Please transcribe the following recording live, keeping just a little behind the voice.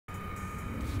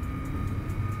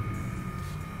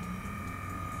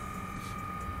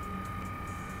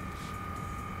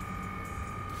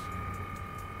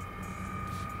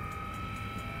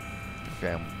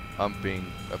Okay, I'm being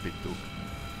a bit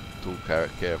too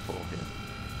careful here.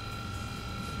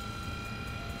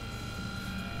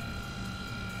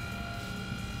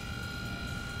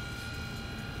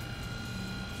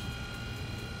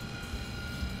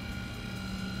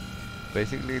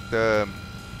 Basically,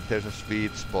 there's a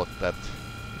sweet spot that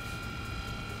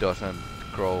doesn't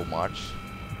grow much,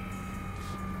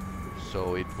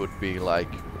 so it would be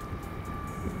like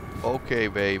okay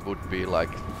way would be like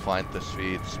find the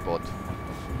sweet spot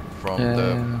from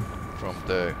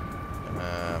the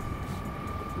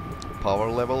power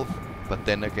level, but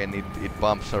then again it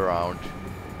bumps around,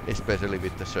 especially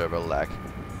with the server lag.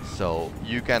 So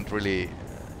you can't really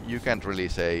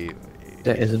say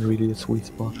there isn't really a sweet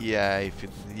spot. Yeah,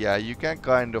 you can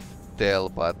kind of tell,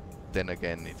 but then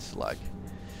again it's like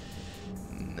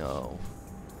no.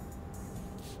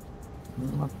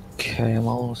 Okay, I'm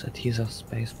almost at his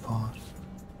spaceport.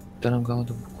 Then I'm going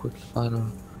to quickly find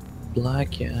a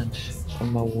black and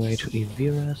on my way to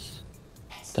Everus.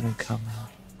 Then I'm coming.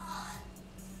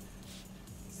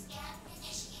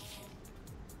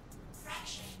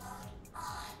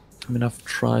 I mean, I've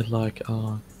tried like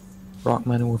rock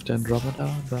mining with the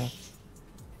Andromeda, but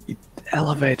the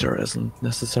elevator isn't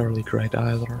necessarily great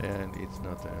either. And it's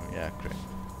not great.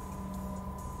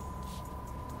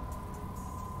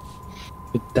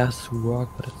 It does work,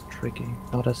 but it's tricky.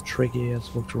 Not as tricky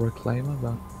as with the Reclaimer,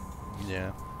 but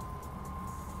yeah,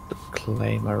 the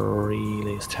Reclaimer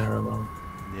really is terrible.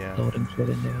 Yeah. Loading shit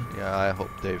in there. Yeah, I hope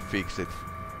they fix it.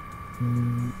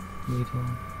 Me too.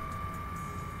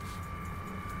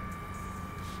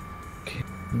 Okay,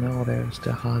 now there's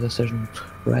the hard decision,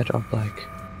 red or black.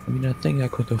 I mean, I think I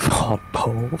could afford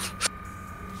both,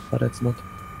 but it's not.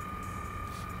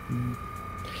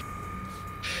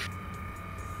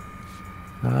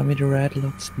 I mean, the red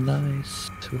looks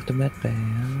nice with the med bay.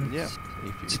 Yeah,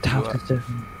 it's a tough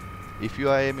decision. If you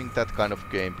are aiming that kind of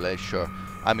gameplay, sure.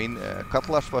 I mean,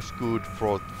 Cutlass was good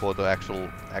for the actual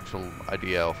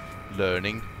idea of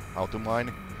learning how to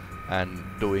mine and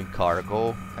doing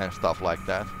cargo and stuff like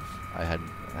that. I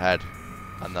had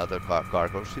another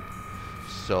cargo ship,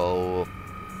 so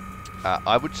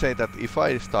I would say that if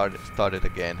I started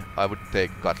again, I would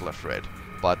take Cutlass Red,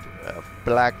 but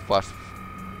Black was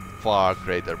far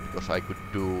greater because I could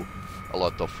do a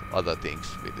lot of other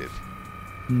things with it.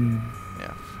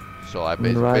 Yeah. So I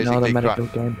basically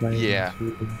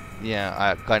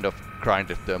I kind of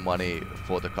grinded the money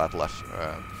for the Cutlass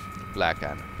black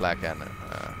and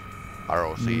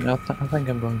ROC. I think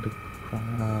I'm going to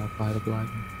buy the black.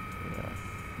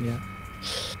 Yeah.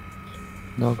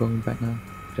 No, going back now.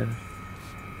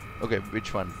 Okay,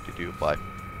 which one did you buy?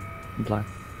 Black.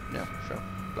 Yeah, sure.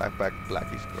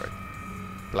 Black is great.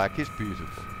 Black is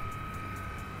beautiful.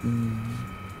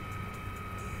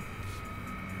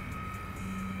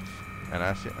 And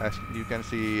as you can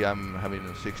see, I'm having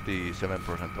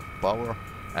 67% of power,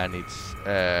 and it's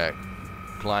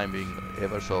climbing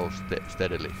ever so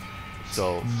steadily.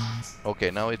 So,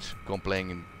 okay, now it's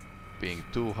complaining being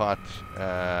too hot.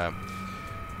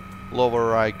 Lower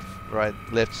right,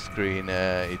 left screen,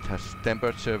 it has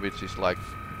temperature which is like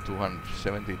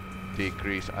 270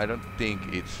 degrees. I don't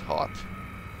think it's hot.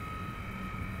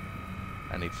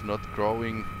 And it's not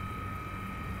growing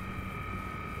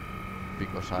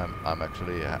because I'm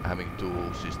actually having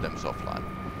two systems offline.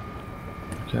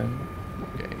 Okay.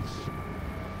 Okay.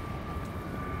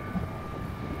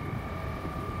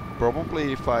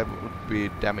 Probably if I would be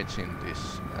damaging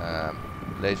this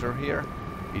laser here,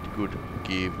 it could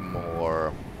give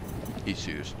more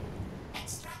issues.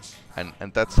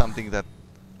 And that's something that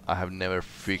I have never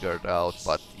figured out.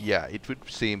 But yeah, it would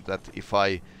seem that if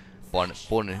I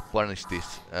punish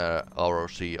this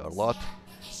ROC a lot,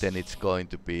 then it's going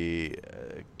to be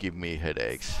give me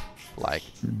headaches, like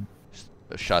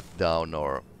shut down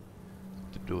or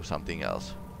to do something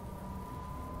else.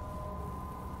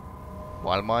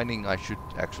 While mining, I should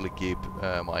actually keep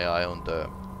my eye on the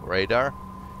radar,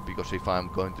 because if I'm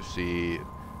going to see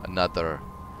another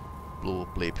blue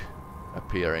blip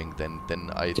appearing, then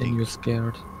I think you're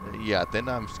scared. Yeah, then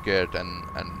I'm scared, and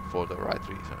for the right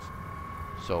reasons.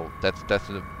 So that's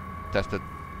the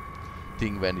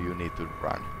thing when you need to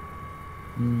run.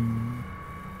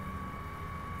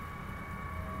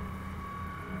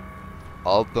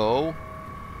 Although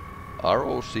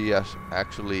ROC has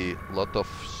actually a lot of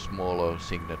smaller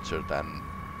signature than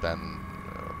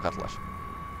Cutlass,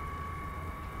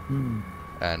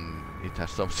 and it has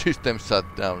some system shut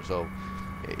down, so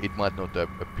it might not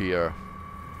appear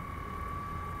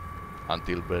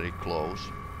until very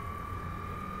close.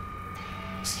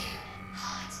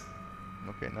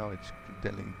 Okay, now it's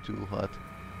telling too hot.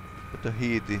 But the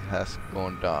heat has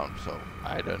gone down, so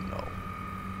I don't know.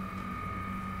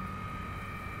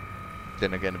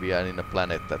 Then again, we are in a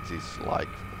planet that is like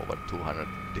over 200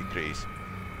 degrees.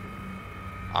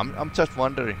 I'm just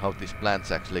wondering how these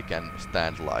plants actually can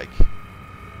stand like.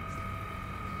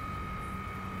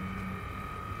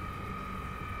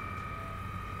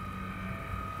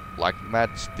 Like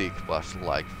matchstick was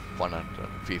like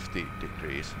 150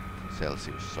 degrees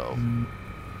Celsius, so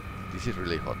this is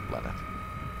really hot planet.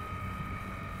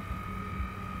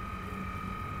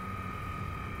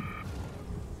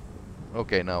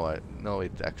 Okay, now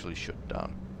it actually shut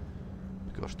down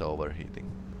because the overheating.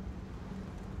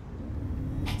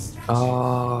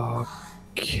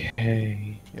 Okay.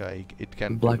 Yeah, it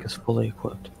can. Black is fully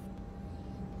equipped.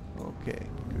 Okay,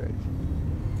 great.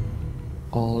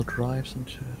 All drives and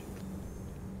shit.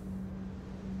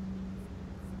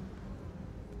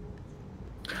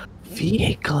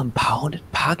 Vehicle impounded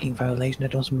parking violation.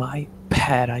 That was my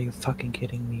pad. Are you fucking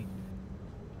kidding me?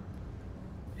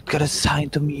 It got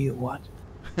assigned to me. What?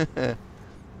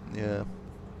 Yeah.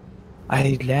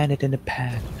 I landed in the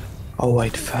pad. Oh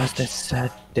wait, first they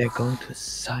said they're going to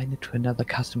assign it to another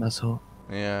customer. So.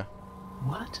 Yeah.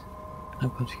 What?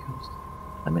 I'm confused.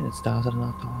 I mean, it started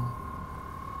not all.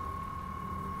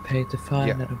 Paid the fine.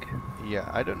 Yeah. I don't care. Yeah,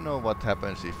 I don't know what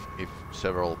happens if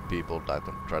several people try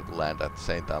to land at the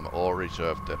same time or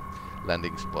reserve the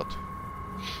landing spot.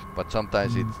 But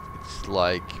sometimes it's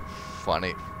like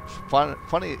funny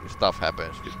stuff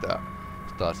happens with the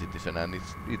Star Citizen, and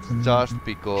it's just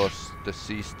because the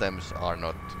systems are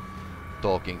not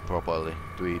talking properly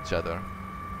to each other.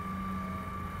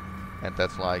 And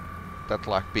that's like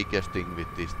biggest thing with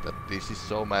this, that this is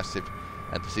so massive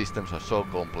and the systems are so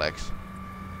complex.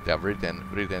 They are written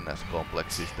as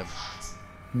complex systems.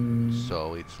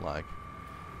 So it's like,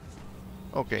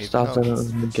 okay. Starts out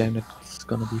in the game that's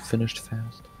gonna be finished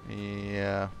fast.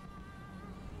 Yeah.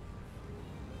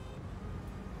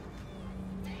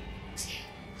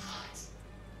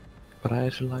 But I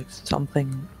actually like some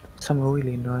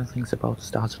really annoying things about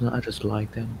Star Citizen. I just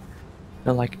like them.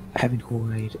 I like having to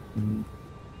wait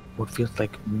what feels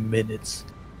like minutes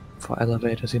for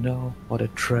elevators, you know, or the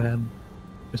tram.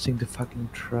 Missing the fucking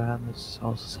tram is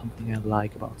also something I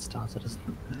like about Star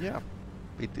Citizen. Yeah,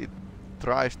 it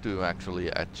tries to actually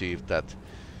achieve that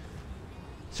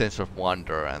sense of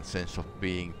wonder and sense of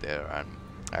being there and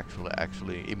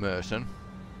actually immersion.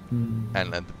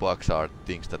 And the bugs are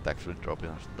things that actually drop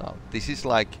us down. This is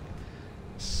like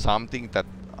something that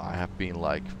I have been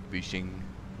like wishing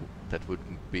that would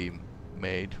be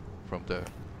made from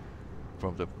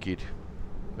the kid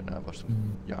when I was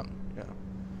young. Yeah.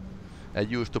 I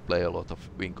used to play a lot of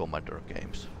Wing Commander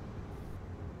games.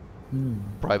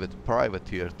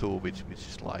 Privateer too, which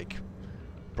is like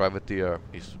Privateer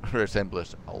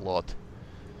resembles a lot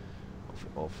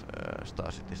of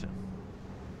Star Citizen.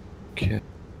 Okay.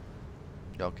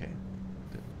 Okay.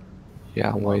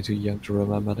 Yeah, I'm way too young to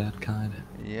remember that kind.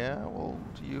 Yeah, well,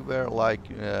 you were like.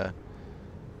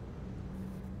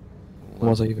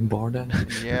 Was I even born then?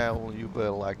 Yeah, well, you were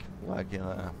like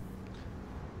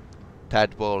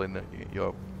tadpole in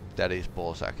your daddy's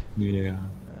ball sack. Yeah.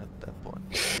 At that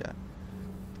point, yeah.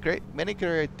 Many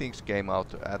great things came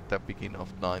out at the beginning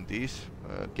of 90s,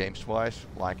 games-wise,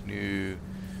 like new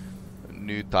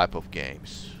type of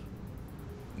games,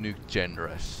 new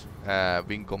genres.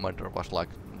 Wing Commander was like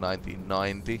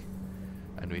 1990,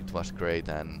 and it was great,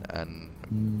 and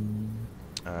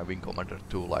Wing Commander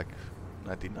 2 like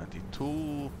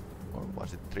 1992, or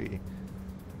was it 3?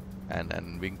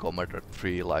 And Wing Commander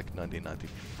 3 like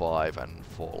 1995 and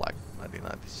 4 like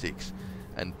 1996,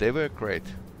 and they were great.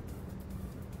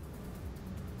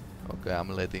 Okay, I'm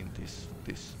letting this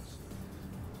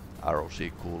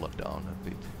ROC cool down a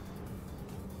bit.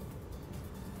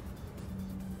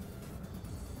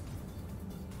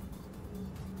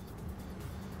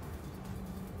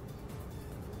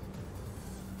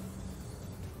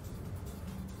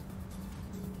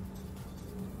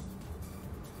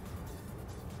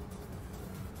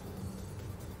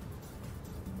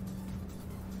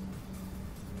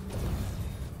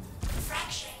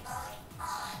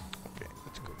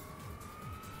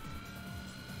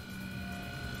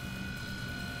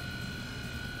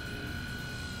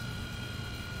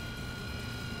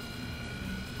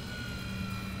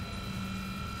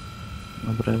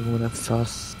 But when I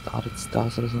first started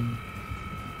Star Citizen,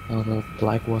 the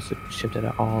Black was the ship that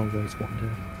I always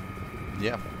wanted.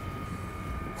 Yeah.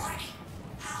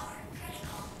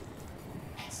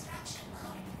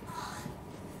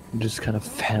 It just kind of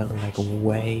felt like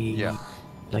way,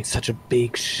 like such a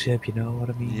big ship, you know what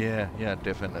I mean? Yeah, yeah,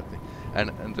 definitely.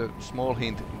 And the small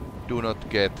hint: do not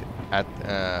get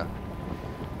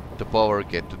the power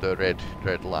get to the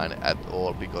red line at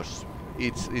all, because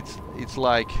it's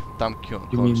like time You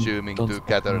mean consuming don't to spend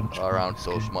gather much on around this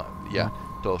those game? yeah,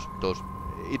 those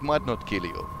it might not kill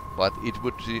you, but it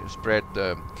would spread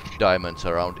the diamonds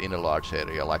around in a large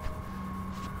area, like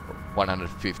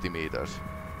 150 meters,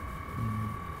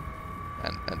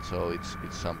 and so it's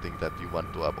something that you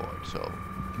want to avoid. So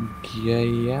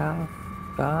Yeah,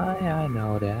 I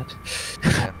know that.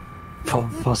 yeah,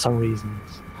 for some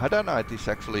reasons. Hadanite is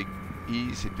actually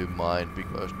easy to mine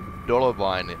because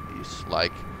dolomite is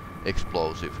like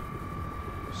explosive.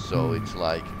 So it's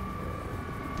like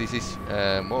this is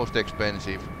most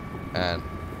expensive and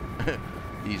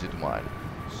easy to mine.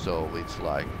 So it's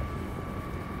like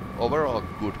overall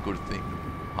good thing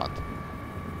hunt.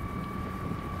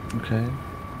 Okay.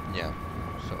 Yeah.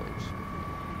 So it's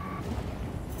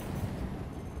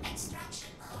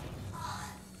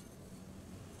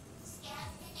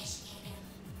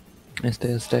Is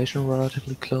there a station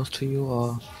relatively close to you,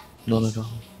 or none at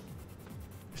all?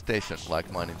 station,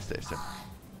 like mining station.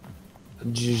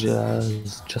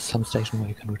 Just some station where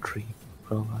you can retrieve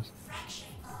robots.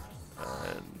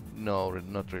 No,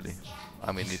 not really.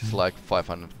 I mean, it's like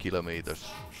 500 kilometers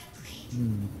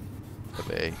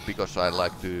away, because I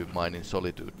like to mine in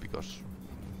solitude, because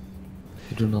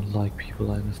You do not like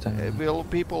people, I understand. well,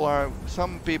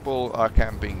 some people are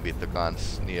camping with the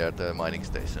guns near the mining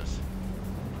stations.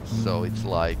 So it's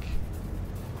like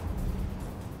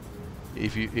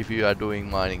if you are doing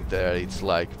mining there, it's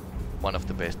like one of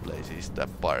the best places that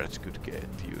pirates could get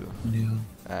you. Yeah.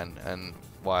 And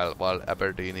while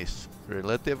Aberdeen is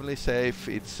relatively safe,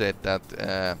 it's said that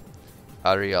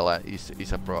Ariala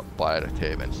is a pirate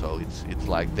haven. So it's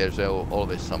like there's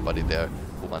always somebody there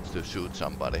who wants to shoot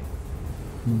somebody.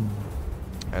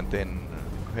 And then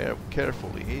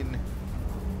carefully in.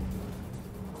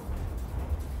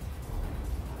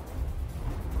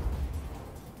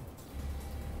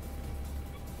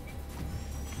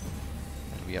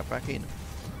 And we are back in.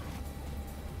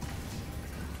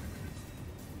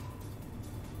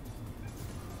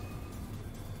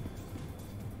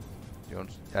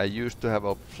 I used to have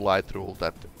a flight rule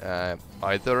that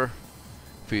either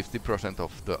 50%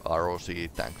 of the ROC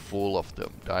tank full of the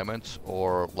diamonds,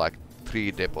 or like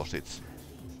 3 deposits,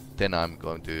 then I'm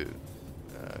going to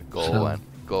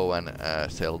go and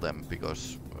sell them,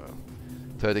 because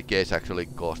 30k actually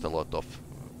cost a lot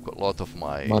of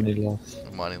my Money loss.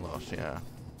 money loss. Yeah.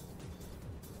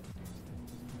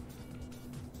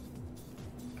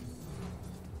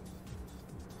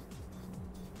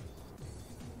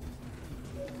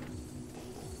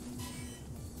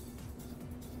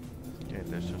 Okay,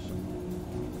 there's just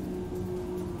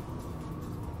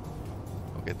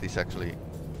okay. This actually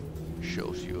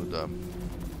shows you the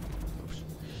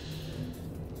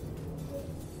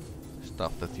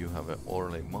stuff that you have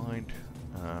already mined.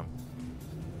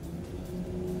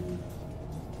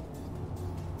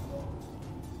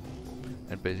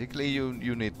 And basically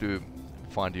you need to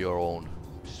find your own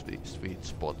sweet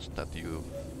spots that you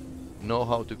know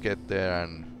how to get there,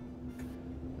 and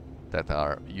that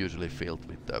are usually filled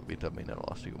with the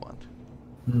minerals you want.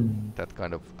 That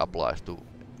kind of applies to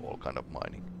all kind of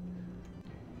mining.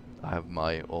 I have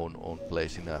my own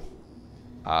place in a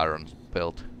iron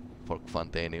belt for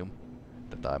Quantanium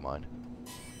that I mine.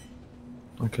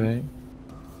 Okay.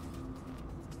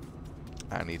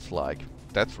 And it's like,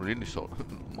 that's really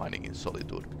mining in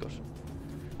solitude, because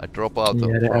I drop out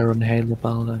Yeah, the from Iron Halo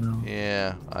belt, I know.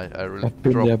 yeah, I really I've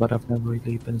been drop there, but I've never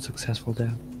really been successful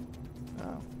there.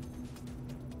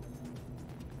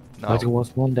 now. Like, there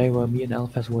was one day where me and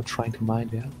Alphas were trying to mine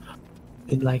there.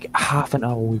 In like half an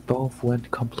hour, we both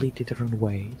went completely different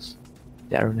ways.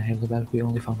 The Iron Halo belt, we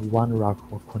only found one rock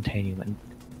of Quantanium, and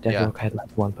that Yeah. rock had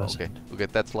like 1%. Okay,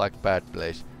 that's like bad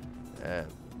place.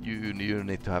 You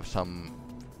need to have some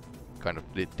kind of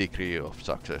degree of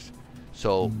success.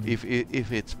 So if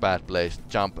it's bad place,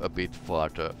 jump a bit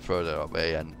further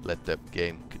away and let the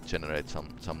game generate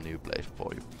some new place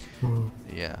for you.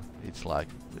 Yeah, it's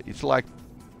like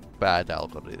bad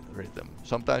algorithm.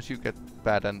 Sometimes you get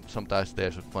bad, and sometimes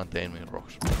there's a Quantanium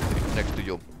rocks next to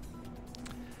you.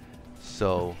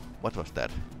 So what was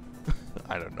that?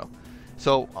 I don't know.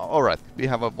 So alright, we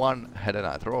have a 1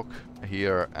 Hadanite rock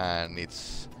here, and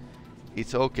it's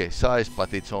okay size,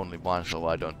 but it's only 1, so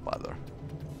I don't bother.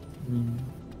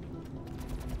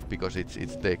 Because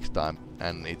it takes time,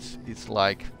 and it's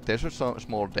like there's a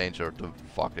small danger to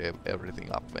fuck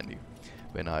everything up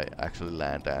when I actually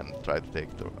land and try to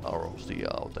take the ROC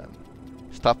out, and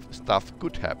stuff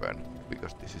could happen,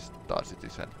 because this is Star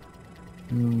Citizen.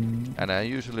 And I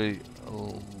usually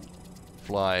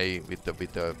fly with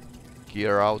the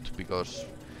gear out, because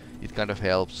it kind of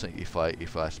helps if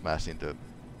I smash into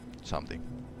something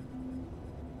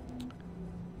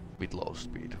with low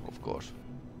speed, of course.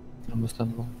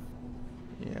 Understandable.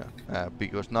 Yeah,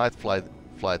 because night flight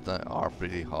are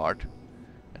pretty hard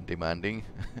and demanding,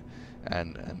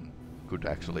 and could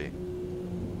actually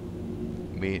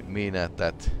mean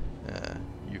that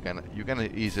you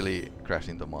can easily crash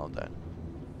into mountain.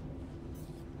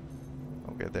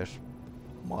 Okay, there's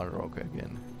one rock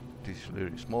again. This is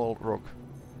really small rock.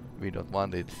 We don't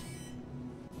want it.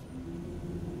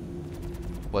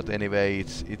 But anyway,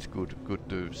 it's good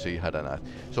to see Hadanite.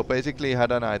 So basically,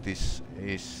 Hadanite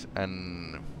is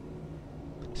an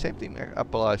same thing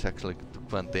applies actually to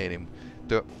Quantanium.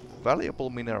 The valuable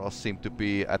minerals seem to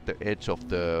be at the edge of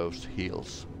those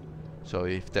hills. So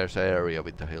if there's an area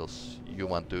with the hills, you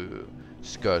want to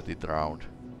skirt it around.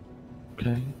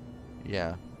 Okay.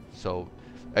 Yeah. So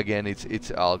again,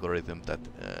 it's algorithm that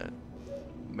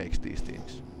makes these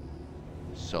things.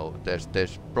 So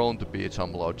there's prone to be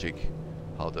some logic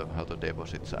how the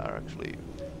deposits are actually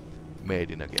made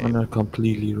in a game. And not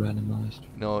completely randomized.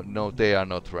 No, they are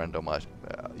not randomized.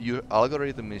 Your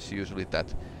algorithm is usually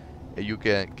that you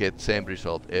can get same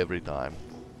result every time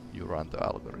you run the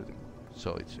algorithm.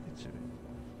 So it's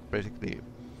basically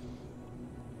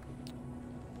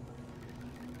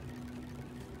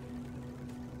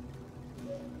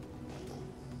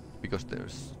because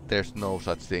there's no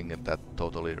such thing that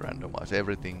totally randomized.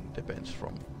 Everything depends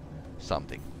from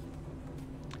something.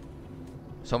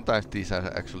 Sometimes these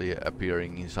are actually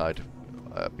appearing inside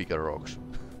bigger rocks,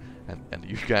 and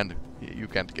you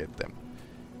can't get them.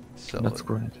 So that's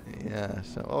great. Yeah.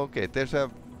 So okay, there's a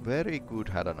very good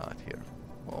Hadanite here.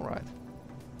 All right.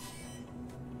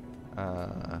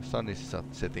 Sun is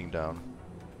setting down.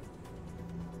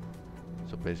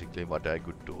 So basically, what I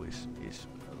could do is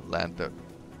land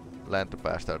the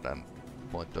bastard and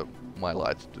point my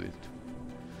lights to it.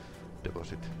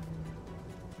 Deposit.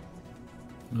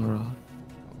 Alright.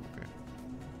 Okay.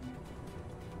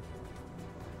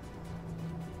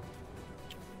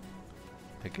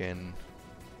 Again,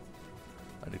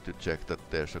 I need to check that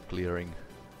there's a clearing.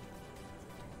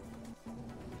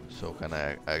 So can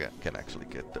I can actually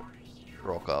get the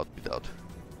rock out without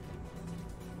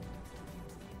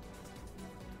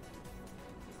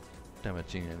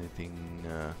damaging anything.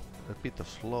 A bit of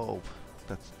slope.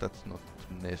 That's not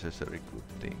necessarily good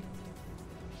thing.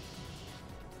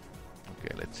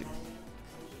 Okay, let's see.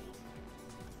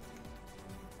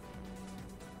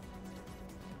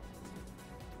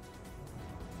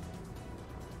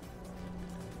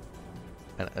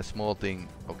 And a small thing.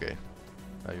 Okay,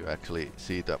 now you actually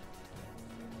see the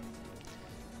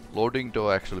loading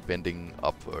door actually bending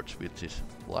upwards, which is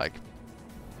like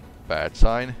bad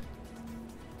sign.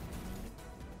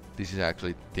 This is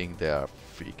actually thing they are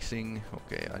fixing.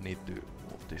 Okay, I need to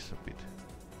move this a bit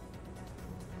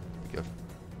because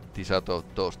these are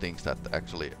those things that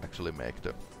actually make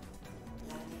the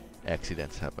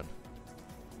accidents happen.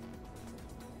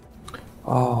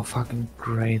 Oh, fucking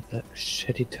great! The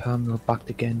shitty terminal bugged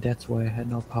again. That's why I had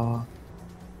no power.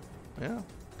 Yeah,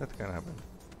 that can happen.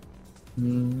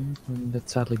 That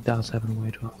sadly does happen way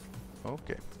too often.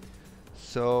 Okay,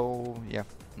 so yeah,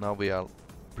 now we are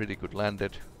pretty good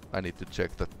landed. I need to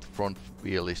check that the front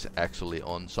wheel is actually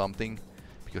on something,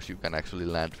 because you can actually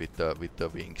land with the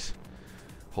wings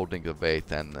holding the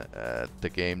weight, and the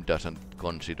game doesn't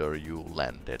consider you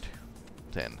landed.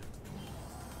 Then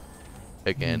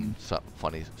again, some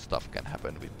funny stuff can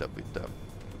happen with the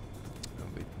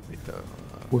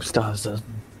Who stars doesn't?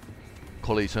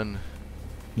 collision.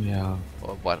 Yeah.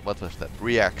 Or what was that?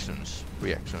 Reactions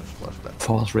was that?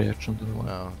 False reactions.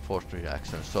 Forced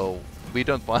reactions. So we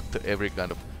don't want every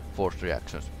kind of forced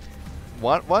reactions.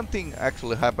 One thing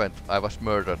actually happened. I was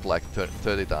murdered like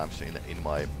 30 times in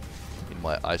my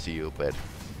ICU bed.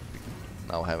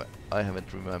 Now I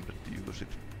haven't remembered to use it.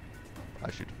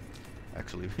 I should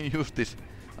actually use this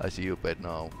ICU bed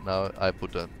now. Now I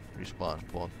put a respawn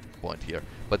point here.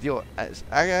 But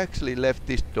I actually left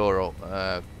this door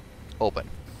open,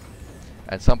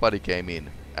 and somebody came in,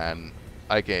 and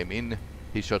I came in.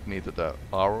 He shot me to the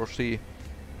ROC.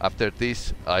 After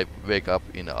this, I wake up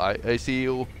in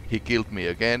ICU. He killed me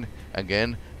again,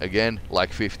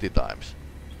 like 50 times.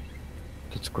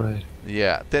 That's great.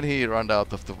 Yeah. Then he ran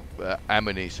out of the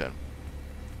ammunition,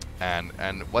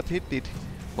 and what he did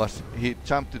was he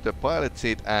jumped to the pilot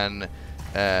seat and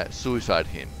suicide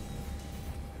him,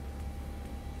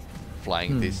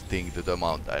 flying this thing to the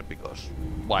mountain, because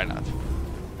why not?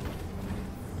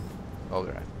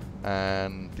 Alright,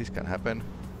 and this can happen.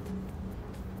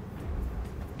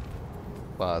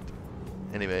 But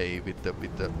anyway, with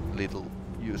the little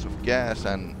use of gas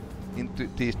and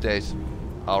these days,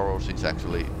 ROCs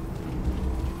actually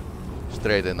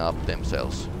straighten up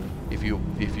themselves. If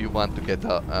you want to get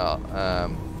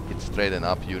it straightened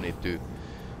up, you need to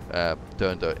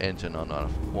turn the engine on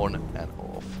and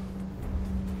off.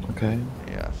 Okay.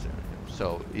 Yeah.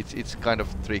 So it's kind of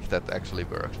trick that actually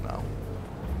works now.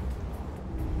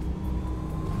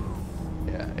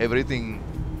 Yeah. Everything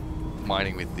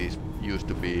mining with these used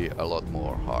to be a lot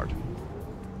more hard.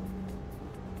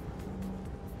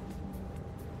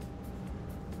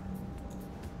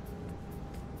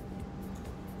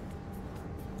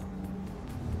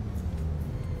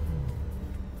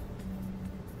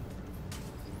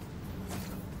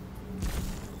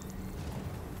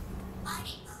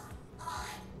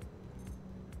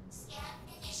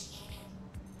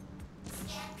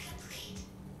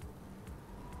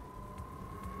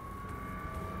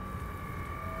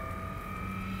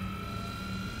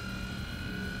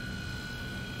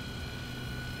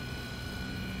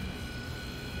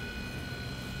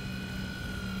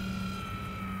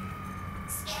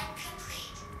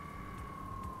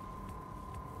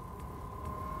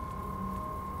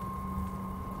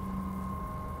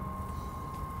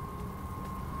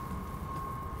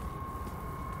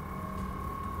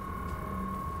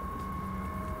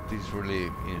 This is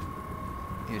really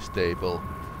unstable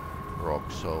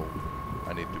rock, so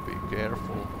I need to be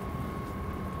careful.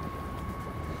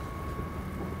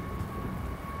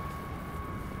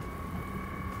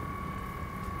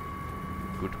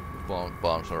 Could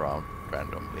bounce around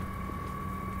randomly.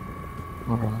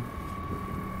 Alright.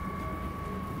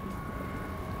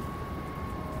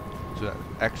 So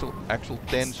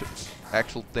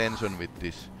actual tension with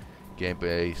this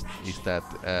gameplay is that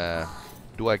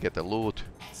do I get a loot?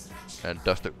 And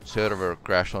does the server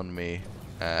crash on me?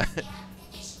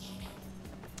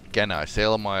 Can I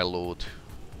sell my loot?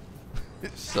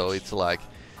 So it's like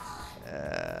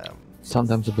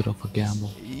Sometimes a bit of a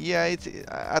gamble. yeah, it's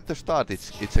at the start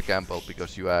it's a gamble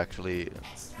because you are actually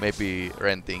maybe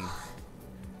renting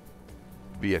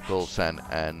vehicles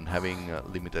and having a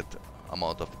limited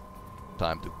amount of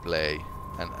time to play,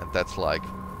 and that's like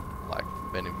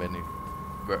when you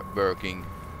working.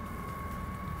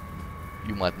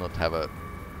 You might not have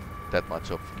that much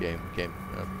of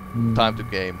time to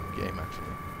game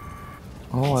actually.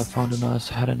 Oh, I found a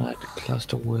nice Hadanite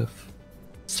cluster with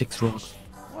 6 rocks.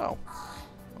 Wow.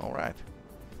 All right.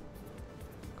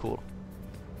 Cool.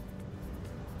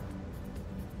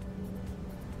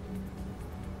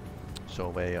 So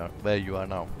where you are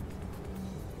now?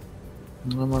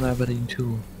 I'm on Aberdeen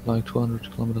 2, like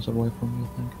 200 kilometers away from you, I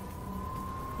think.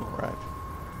 All right.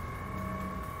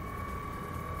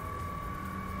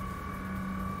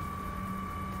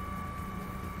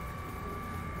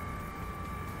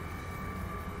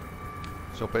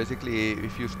 So basically,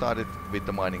 if you started with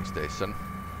the mining station,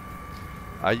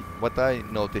 what I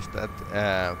noticed that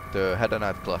the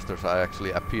Hadanite clusters are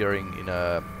actually appearing in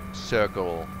a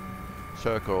circle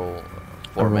formation.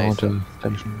 Around the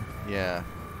station. Yeah,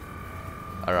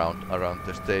 around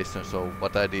the station. So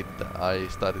what I did, I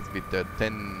started with the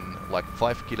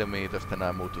 5 kilometers, then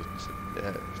I moved to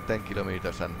 10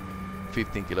 kilometers and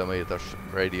 15 kilometers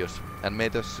radius, and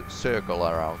made a circle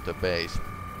around the base.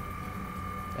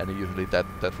 And usually that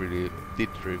really did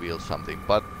reveal something,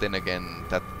 but then again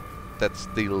that's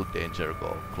still danger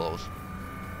close.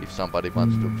 If somebody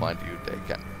wants to find you, they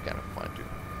can find you,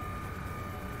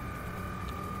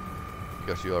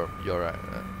 because your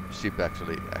ship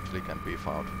actually can be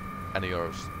found, and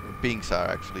your pings are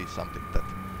actually something that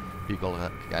people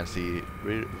can see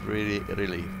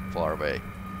really far away.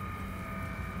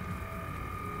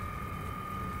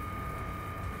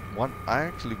 I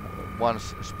actually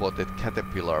once spotted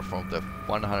caterpillar from the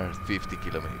 150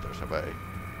 kilometers away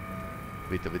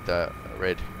with the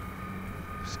red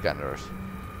scanners,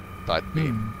 tight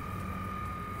beam.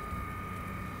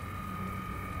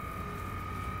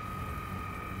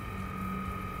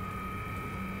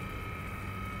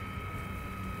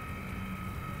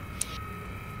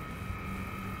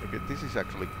 Okay, this is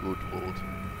actually good loot.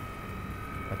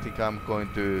 I think I'm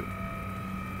going to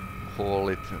haul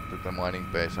it to the mining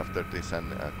base after this and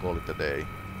call it a day.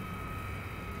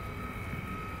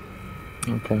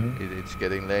 Okay. It's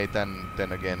getting late, and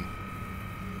then again,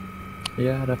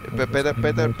 Yeah,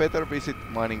 that better visit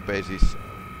mining bases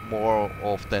more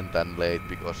often than late,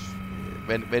 because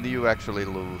when you actually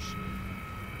lose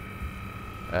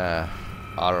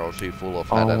ROC full of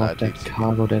Hadanite, that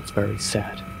cargo, that's very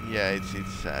sad. yeah, it's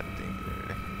sad thing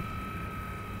really,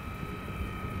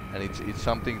 and it's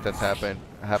something that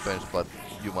happens, but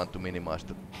you want to minimize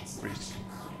the risk.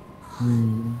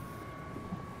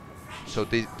 So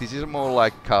this is more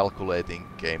like calculating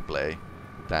gameplay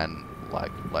than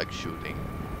like shooting.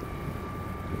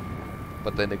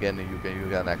 But then again, you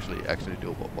can actually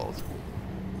do both.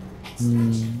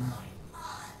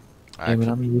 I mean,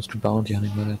 I'm used to bounty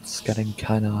hunting, but it's getting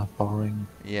kinda boring.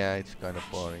 Yeah, it's kind of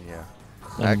boring. Yeah.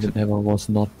 I mean, it never was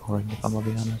not boring, if I'm gonna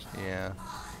be honest. Yeah.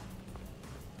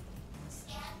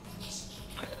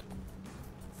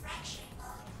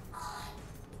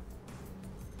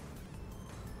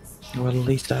 Well, at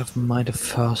least I've mined the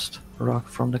first rock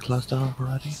from the cluster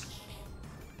already.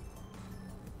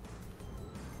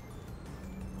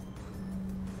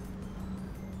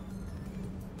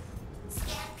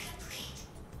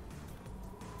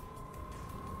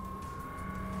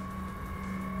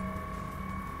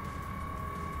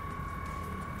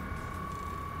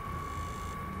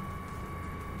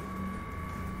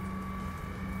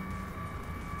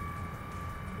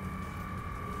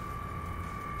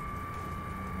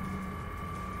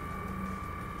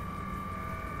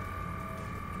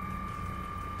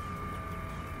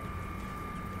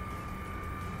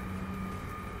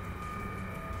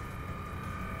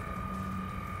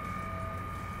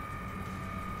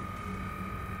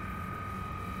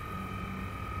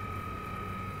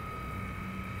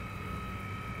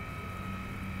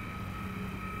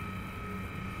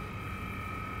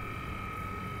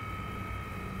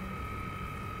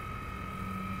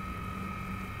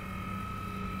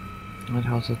 And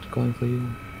how's it going for you?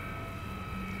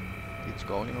 It's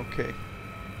going okay.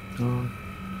 Oh.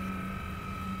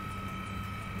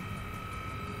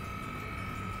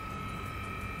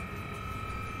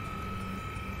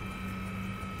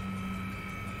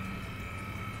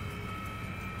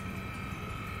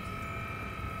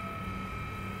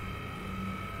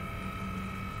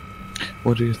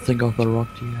 What do you think of the rock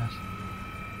DS?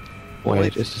 Well,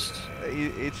 Wait, is this...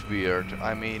 it's weird.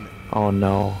 I mean... Oh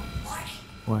no.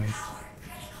 Wait.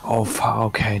 Oh,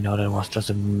 okay, no, that was just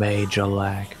a major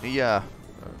lag. Yeah.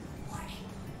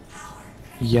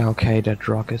 Yeah, okay, that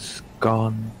rock is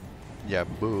gone. Yeah,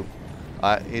 boom.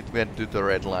 It went to the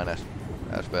red line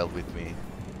as well with me.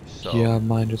 So Yeah,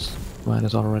 mine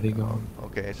is already gone.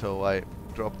 okay, so I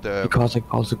dropped the... Because I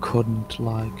also couldn't,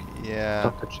 like, Yeah.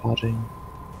 stop the charging.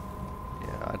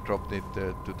 Yeah, I dropped it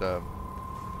to the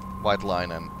white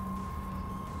line and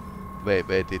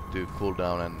waited to cool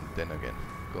down and then again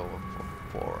go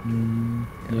forward.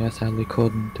 Yeah, sadly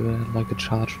couldn't do it, like the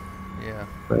charge Yeah.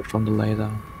 right from the laser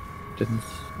didn't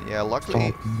Yeah,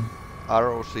 luckily stop me.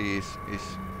 ROC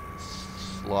is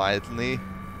slightly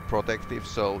protective,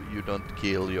 so you don't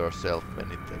kill yourself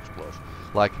when it explodes.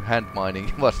 Like hand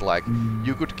mining was like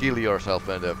you could kill yourself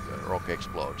when the rock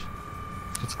explodes.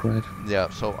 That's great. Yeah,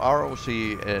 so ROC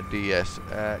DS,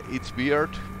 it's weird,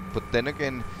 but then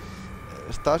again,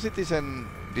 Star Citizen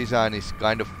design is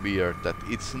kind of weird, that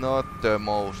it's not the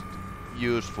most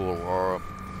useful or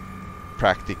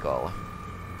practical.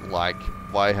 Like,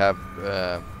 why have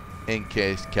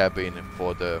encased cabin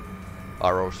for the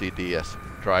ROC DS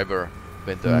driver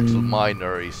when the actual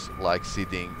miner is like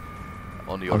sitting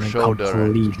on your shoulder?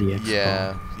 Completely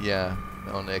exposed. Yeah,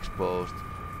 unexposed.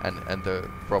 And the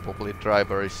probably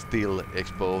driver is still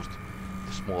exposed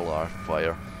to small arc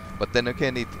fire. But then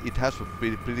again, it has a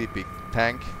pretty big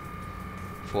tank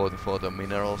for the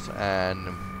minerals,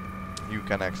 and you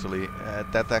can actually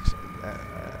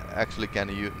actually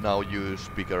can now use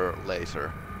bigger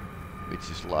laser, which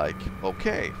is like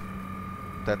okay,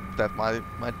 that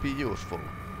might be useful.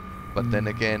 But then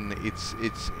again,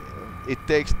 it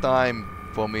takes time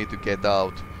for me to get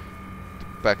out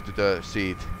back to the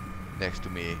seat next to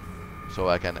me, so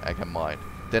I can mine.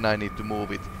 Then I need to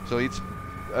move it. So it's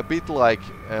a bit like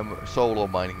solo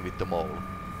mining with the mole.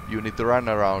 You need to run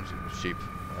around ship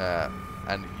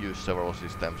and use several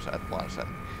systems at once, and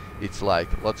it's like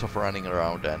lots of running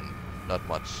around and not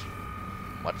much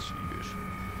use.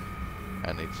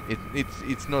 And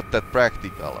it's not that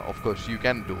practical. Of course you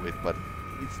can do it, but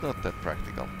it's not that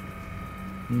practical.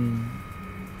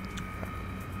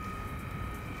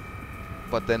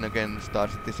 But then again, Star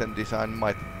Citizen design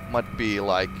might be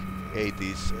like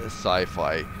 80s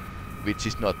sci-fi, which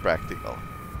is not practical.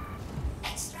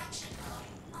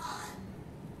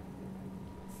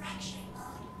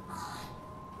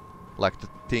 Like the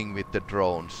thing with the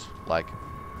drones, like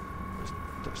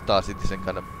Star Citizen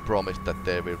kind of promised that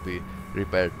there will be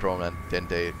repaired drone, and then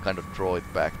they kind of draw it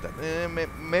back. That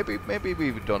maybe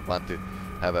we don't want to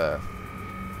have a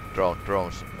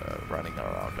drones running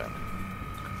around. And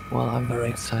well, I'm very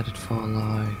excited for,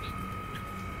 like,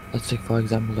 let's take for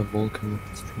example the Vulcan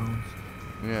with its drones.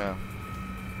 yeah.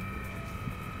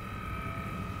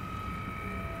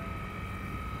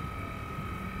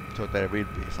 So there will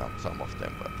be some of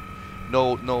them, but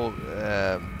no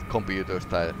computers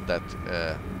that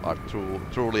are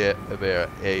truly aware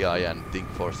AI and think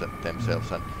for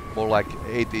themselves, and more like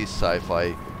 80s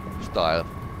sci-fi style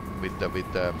with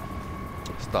the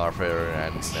Starfarer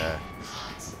and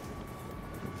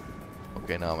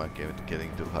okay, now I'm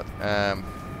getting too hot. And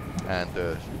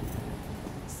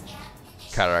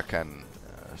Karak and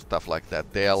stuff like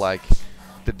that. They are like,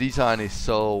 the design is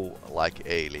so like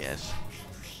aliens.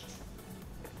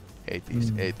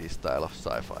 80s style of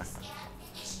sci-fi.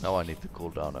 Now I need to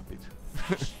cool down a bit.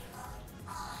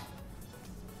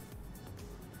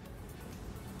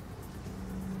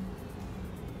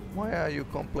 Why are you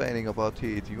complaining about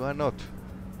heat? You are not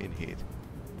in heat.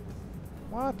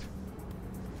 What?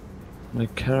 My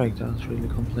character is really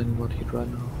complaining about heat right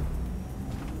now.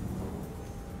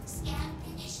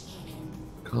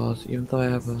 Because even though I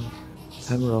have a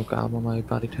Hamrock armor, my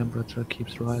body temperature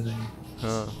keeps rising.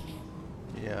 Huh.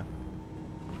 Yeah.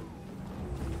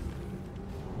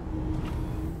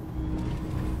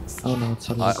 Oh no, it's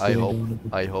suddenly cooling down a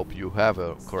bit. I hope you have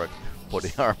a correct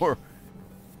body armor.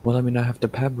 Well, I mean, I have the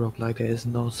Pembroke, like there is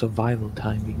no survival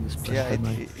time being displayed.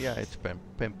 Yeah, it's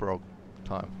Pembroke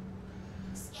time.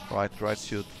 Right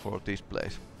suit for this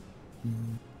place.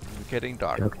 Getting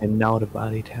dark. Okay, now the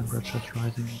body temperature is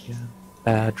rising again.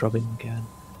 Dropping again.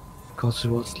 Because it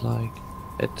was like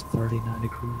at 39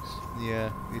 degrees.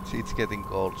 Yeah, it's getting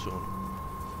cold soon.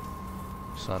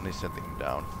 Sun is setting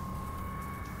down.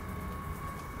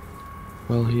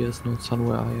 Well, here is no sun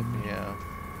where I am. Yeah.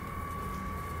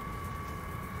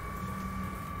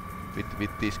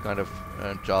 With this kind of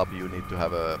job, you need to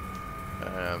have a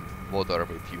water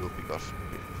with you because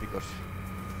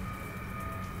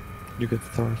you get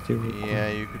thirsty. Yeah,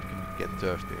 you could get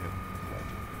thirsty.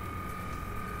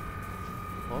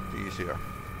 Not easier.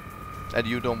 And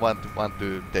you don't want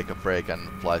to take a break and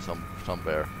fly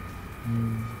somewhere.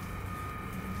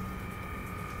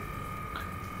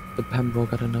 The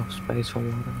Pembroke got enough space for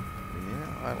water.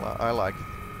 Yeah, I like it.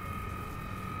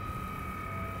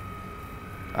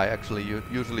 I actually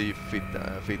usually fit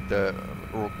the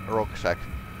rucksack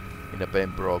in a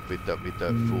Pembroke with the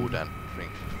food and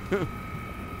drinks.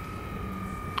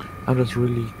 I'm just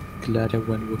really glad I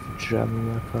went with the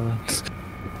German reference.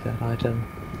 That item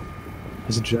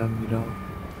is a German, you know.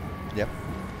 Yep.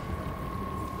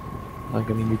 Like,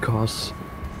 I mean, because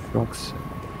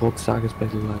rucksack is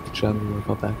basically like the German word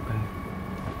for backpack.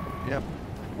 Yep.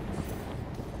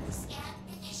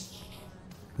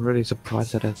 I'm really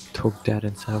surprised that I took that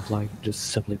instead of like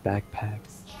just simply backpack.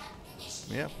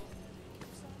 Yeah.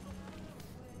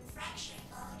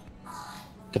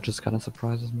 That just kind of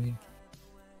surprises me.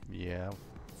 Yeah.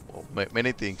 Well,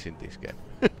 many things in this game.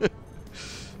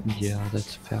 Yeah,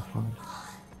 that's a fair point.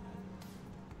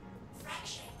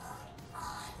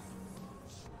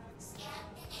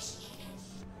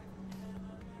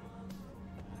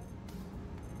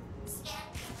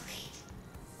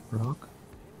 Rock?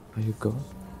 Are you good?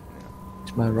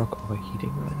 Is my rock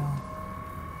overheating right now?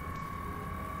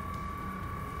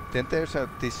 Then there's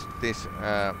this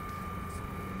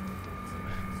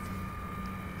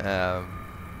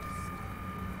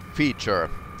feature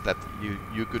that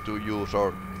you could use,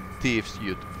 or thieves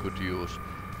you could use,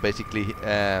 basically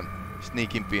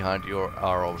sneaking behind your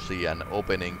ROC and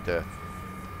opening the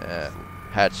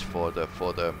hatch for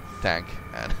the tank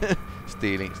and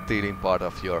stealing part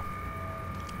of your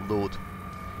loot.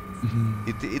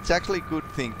 It's actually a good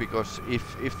thing, because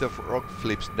if the rock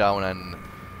flips down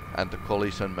and the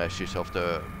collision meshes of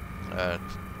the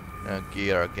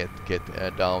gear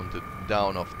get down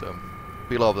of the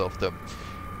below of the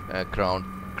ground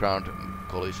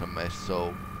collision mesh,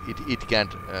 so it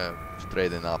can't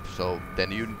straighten up. So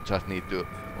then you just need to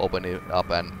open it up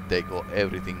and take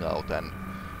everything out and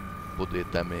put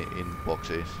them in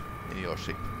boxes in your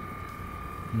ship.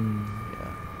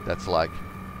 Yeah, that's like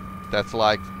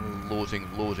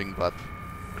losing, but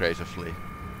graciously.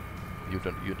 You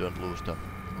don't lose the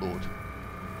loot.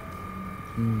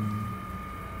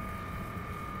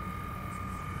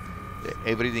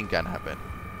 Everything can happen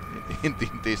in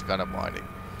this kind of mining.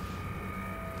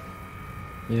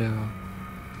 Yeah.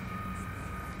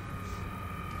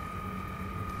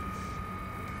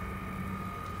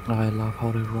 I love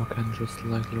how the rock can just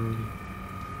like literally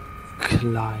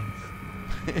climb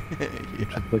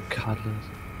into the cutlass.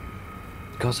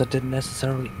 Because I didn't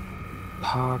necessarily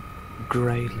park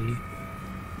greatly.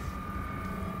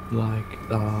 Like,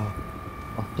 I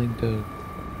think the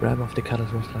ram of the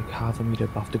cutlass was like half a meter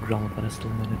above the ground, but I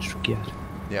still managed to get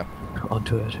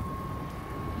onto it.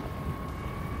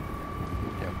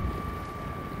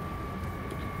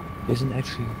 Isn't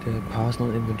actually the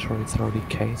personal inventory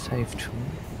 30k safe too?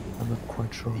 I'm not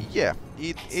quite sure. Yeah,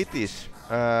 it is.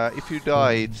 If you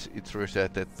die, it's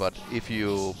resetted. But if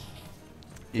you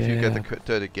get the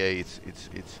 30k, it's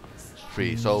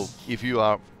free. So if you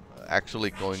are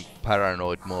actually going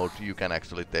paranoid mode, you can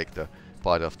actually take the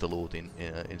part of the loot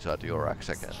inside your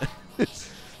rucksack.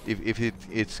 If it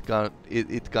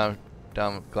comes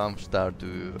down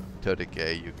to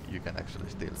 30k, you can actually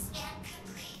still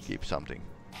keep something.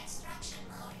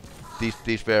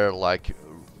 These were like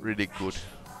really good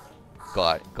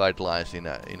guidelines in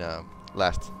a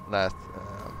last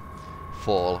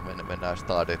fall when I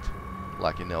started,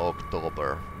 like in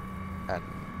October, and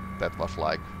that was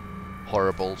like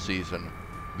horrible season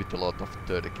with a lot of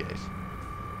 30ks.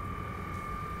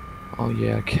 Oh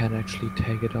yeah, I can't actually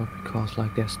take it up because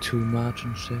like there's too much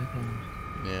and shit.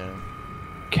 Yeah.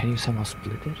 Can you somehow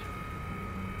split it?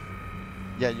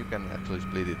 Yeah, you can actually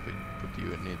split it, but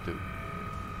you need to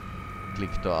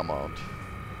click the amount.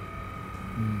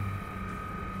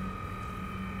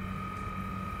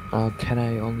 Can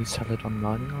I only sell it on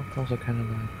mining outposts, or can I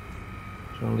like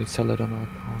only sell it on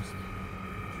outposts?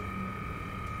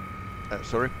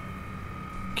 Sorry?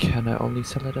 Can I only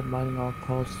sell it at mining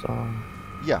outposts, or?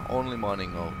 Yeah, only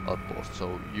mining outposts,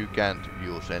 so you can't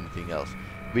use anything else,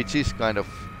 which is kind of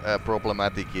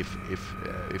problematic if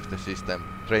the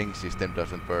trading system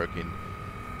doesn't work in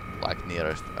like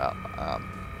nearest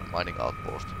mining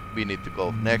outpost. We need to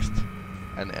go next,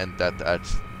 and that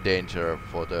adds danger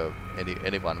for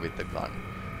anyone with the gun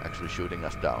actually shooting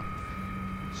us down.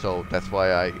 So that's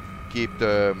why I keep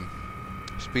the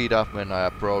speed up when I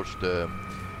approach the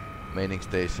mining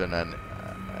station and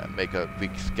make a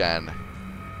quick scan.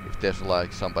 If there's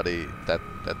like somebody that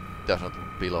doesn't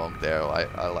belong there, I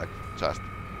like just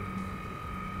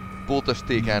pull the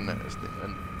stick and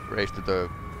race to the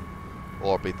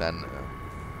orbit and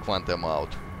quantum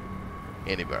out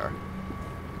anywhere.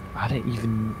 Are there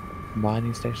even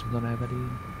mining stations on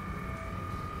Aberdeen?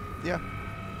 Yeah.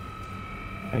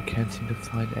 I can't seem to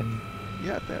find any.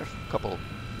 Yeah, there's a couple.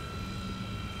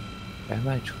 Am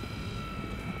I?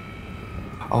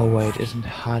 Oh wait, isn't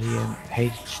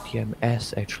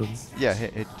HDMS actually? Yeah,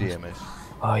 HDMS.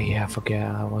 Oh yeah, I forget.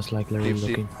 I was like literally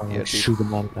looking for like shoot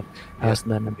 'em up, but has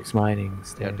Dynamics Mining.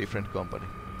 Yeah, different company.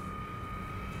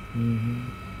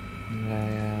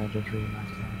 Yeah, I just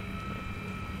realized that.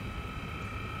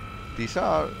 These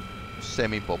are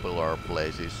semi-popular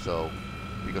places, so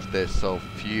because there's so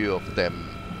few of them,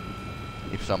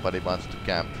 if somebody wants to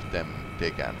camp them,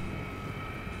 they can.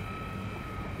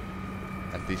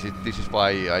 And this is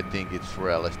why I think it's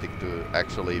realistic to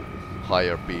actually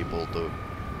hire people to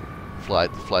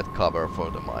flight cover for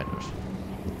the miners.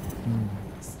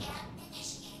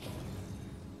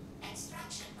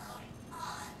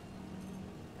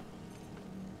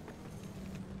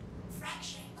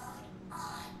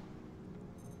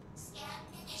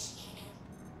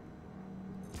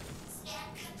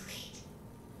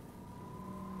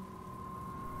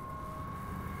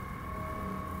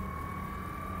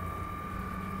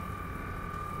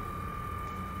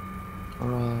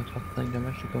 Alright, I think I'm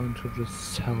actually going to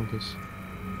just sell this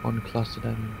unclustered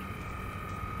element.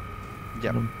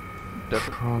 Yeah,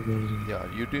 probably. Yeah,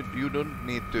 you don't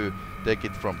need to take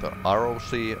it from the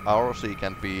ROC. ROC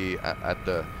can be at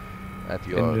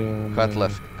your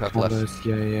cutlass.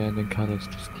 Yeah, and then cutlass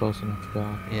just close enough to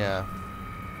that. Yeah.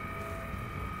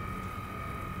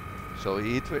 So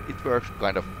it works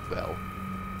kind of well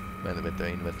when the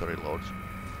inventory loads.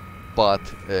 But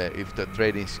if the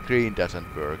trading screen doesn't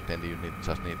work, then you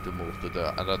just need to move to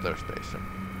the another station.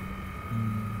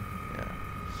 Yeah.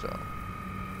 So.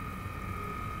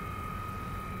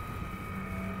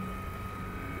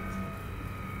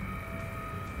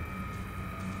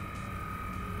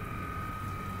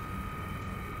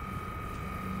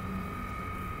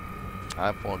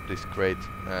 I found this great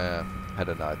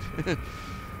Hadonite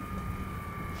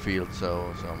field,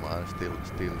 so I'm still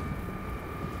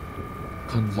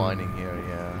mining here,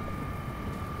 yeah.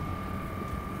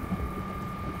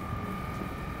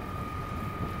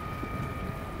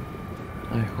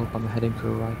 I hope I'm heading to the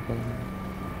right building.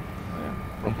 Oh,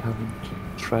 yeah. I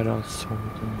haven't tried out salt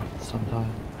in some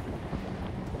time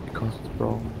because it's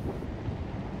broken.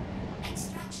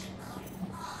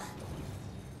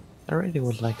 I really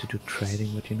would like to do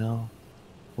trading, but you know,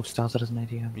 who started as an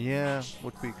idea? Yeah,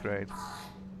 would be great.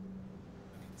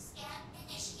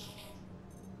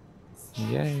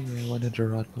 Yeah, went into the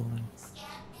right building.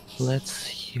 Let's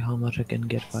see how much I can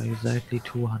get by exactly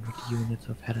 200 units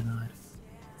of Hadonite.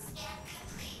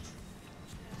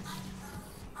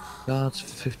 That's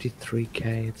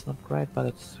 53k. It's not great, but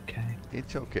it's okay.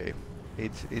 It's okay.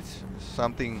 It's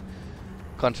something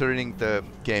concerning the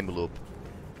game loop.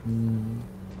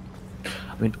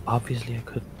 I mean, obviously I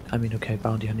could. I mean, okay,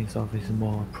 bounty hunting is obviously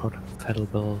more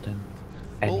profitable than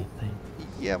Well, anything.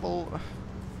 yeah, well,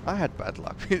 I had bad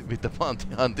luck with the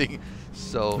bounty hunting,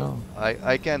 so No,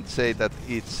 I can't say that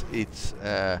it's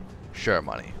sure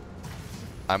money.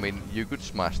 I mean, you could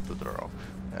smash to the rock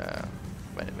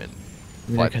when I mean,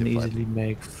 I fight can to fight. easily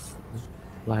make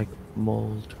like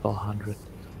multiple hundred.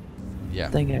 Yeah,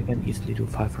 I think I can easily do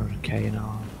 500k an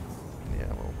hour.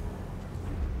 yeah, well,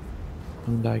 I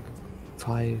mean, like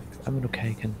five. I mean, okay,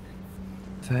 I can.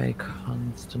 If I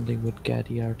constantly would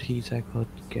get ERTs, I could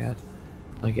get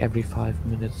like every 5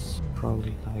 minutes,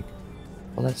 probably like,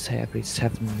 well, let's say every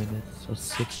 7 minutes or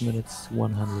 6 minutes,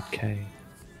 100k.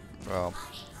 well,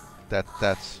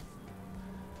 that's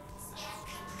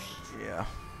yeah.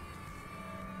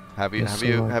 Yes, so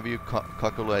like, Have you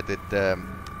calculated the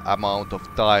amount of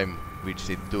time which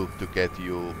it took to get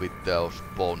you with those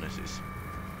bonuses?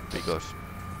 Because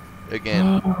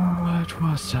again, oh, it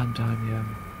was some time, yeah.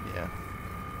 yeah.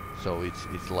 So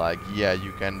it's like, yeah,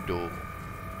 you can do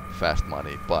fast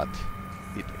money, but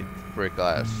it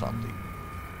requires something.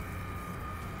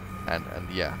 And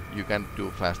yeah, you can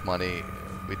do fast money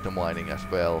with the mining as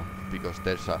well, because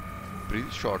there's a pretty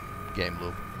short game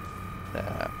loop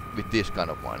with this kind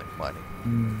of mining.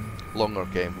 Longer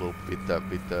game loop with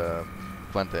the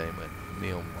quantum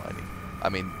mining. I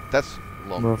mean, that's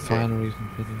long game. Refineries and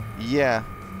video. Yeah,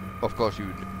 of course you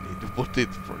need to put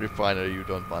it for refinery. You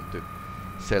don't want to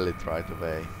sell it right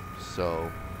away.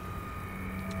 So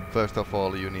first of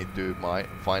all, you need to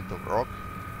find the rock.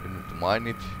 You need to mine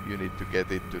it. You need to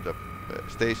get it to the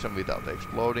station without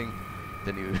exploding.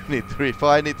 Then you need to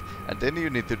refine it, and then you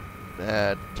need to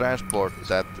transport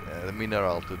that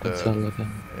mineral to the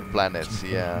planets.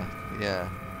 Yeah, yeah.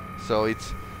 So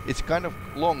it's kind of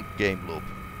long game loop.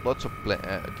 Lots of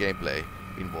gameplay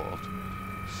involved.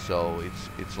 So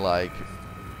it's like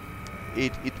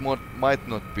it might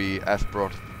not be as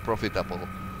profitable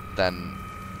than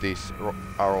this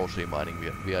ROC mining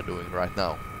we are doing right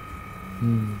now.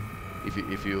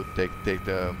 If you take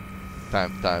the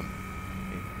time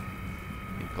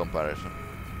in comparison.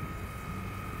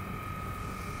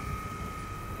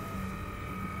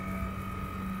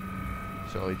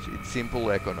 So it's simple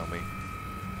economy.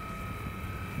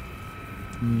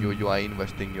 You are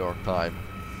investing your time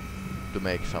to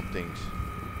make some things.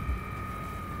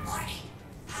 Warning.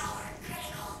 Power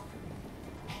critical.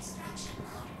 Extraction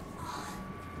mode on.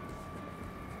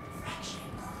 Fraction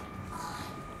mode on.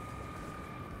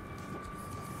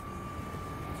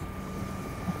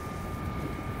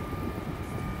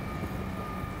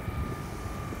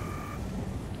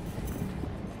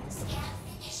 Scan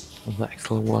initiated. Well, the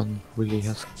excellent one really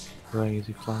has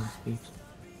crazy flying speed.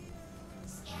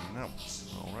 No,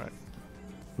 all right.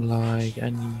 Like, I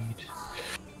need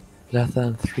less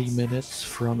than 3 minutes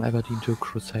from Aberdeen to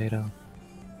Crusader,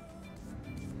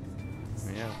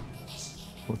 Yeah.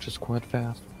 which is quite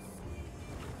fast.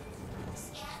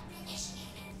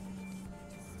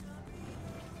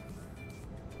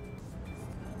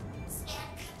 Scan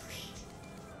complete.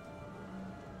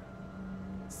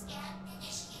 Scan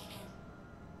initiated.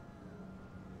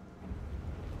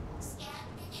 Scan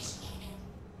initiated.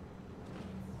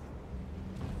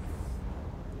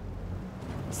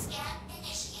 Scan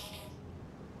initiated.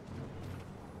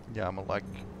 Yeah, I'm like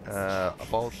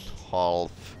about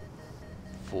half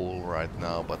full right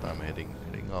now, but I'm heading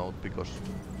out because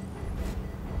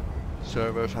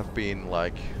servers have been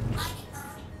like,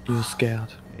 You're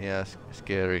scared. yeah,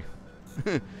 scary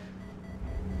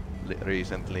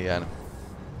recently, and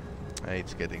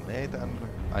it's getting late, and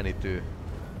I need to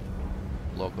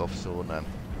log off soon, and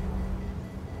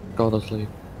Go to sleep,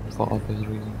 for obvious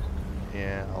reasons.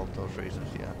 yeah, all those reasons,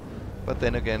 yeah. But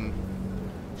then again,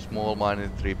 small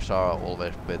mining trips are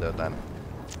always better than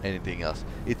anything else.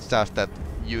 It's just that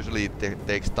usually it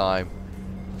takes time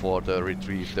for to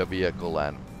retrieve the vehicle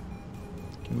and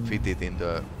fit it in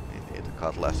the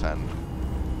cutlass, and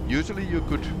usually you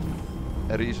could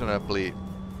reasonably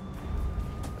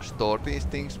store these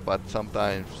things, but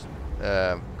sometimes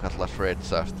cutlass red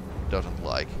just doesn't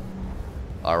like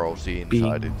ROC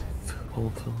inside it.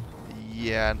 Fulfilled.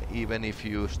 Yeah, and even if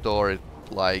you store it,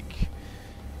 like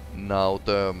now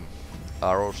the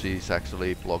ROC is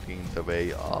actually blocking the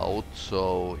way out,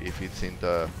 so if it's in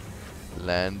the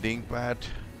landing pad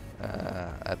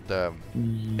at the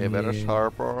Everest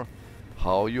Harbor,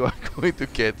 how you are going to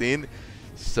get in?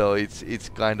 So it's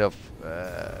kind of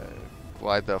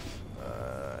quite of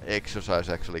exercise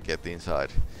actually get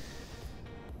inside.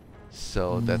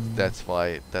 So that's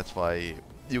why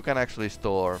you can actually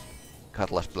store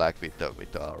Cutlass Black with the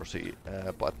ROC,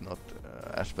 but not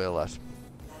as well as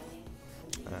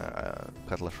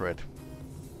Cutlass Red.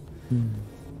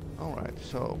 Alright,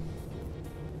 so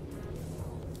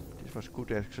this was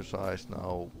good exercise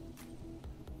now.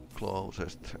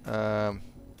 Closest.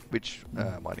 Which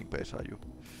mining base are you?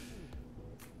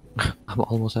 I'm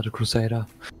almost at a Crusader.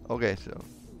 Okay, so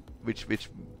which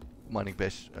mining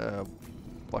base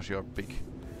was your pick?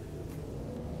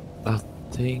 I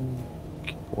think.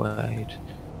 Wait.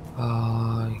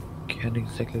 I can't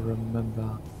exactly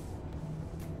remember.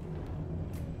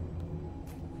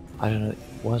 I don't know.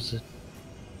 Was it?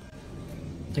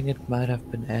 I think it might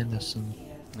have been Anderson.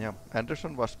 Yeah,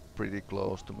 Anderson was pretty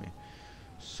close to me,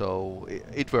 so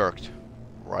it worked,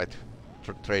 right?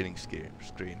 Trading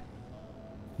screen.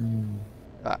 Hmm.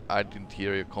 I didn't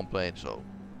hear you complain, so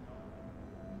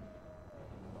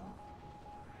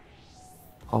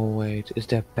Oh wait, is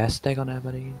there best deck on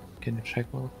Aberdeen? Can you check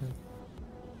real quick?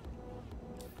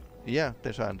 yeah,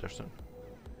 there's Anderson.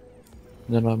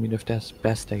 No, I mean if there's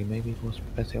best deck, maybe it was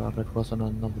best deck, or it was on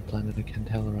another planet. I can't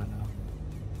tell right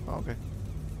now. Okay.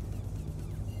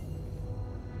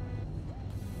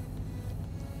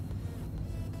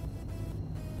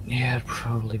 Yeah, it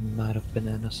probably might have been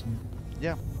Anderson.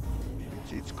 Yeah,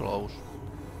 it's close.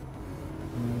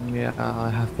 Yeah, I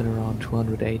have been around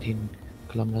 218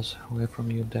 kilometers away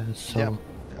from you there, so...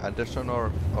 Yeah, Anderson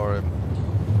or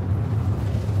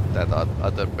that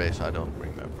other base I don't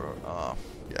remember.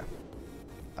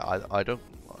 Yeah,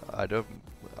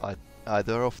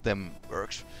 either of them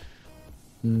works.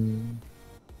 Hmm.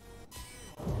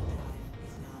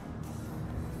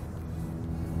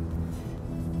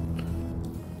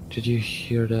 Did you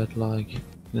hear that, like,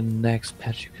 the next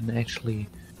patch you can actually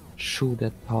shoot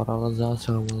that powder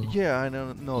laser will Yeah, I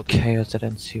know. chaos that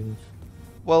ensues.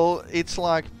 Well, it's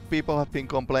like people have been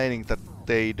complaining that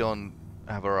they don't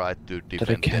have a right to defend That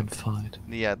I can't them. fight.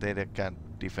 Yeah, they can't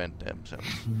defend themselves,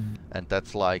 Hmm. and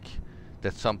that's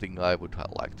something I would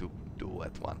like to do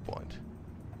at one point.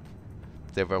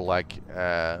 There were like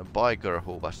a biker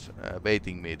who was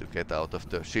waiting me to get out of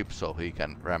the ship so he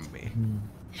can ram me, Hmm.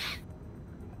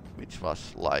 which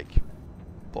was like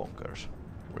bonkers,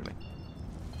 really.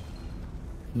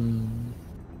 Hmm.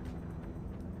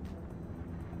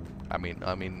 I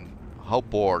mean, how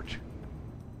bored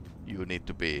you need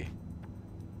to be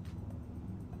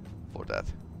for that?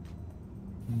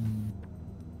 Hmm.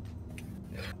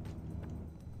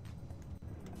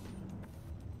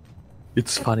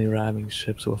 It's funny ramming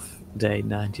ships with the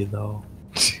 90 though.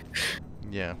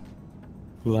 Yeah.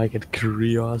 Like at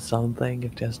Korea or something,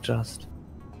 if there's just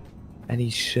any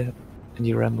ship and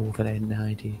you ram it with an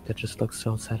 890, that just looks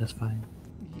so satisfying.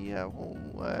 Yeah,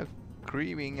 well,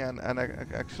 grieving and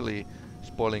actually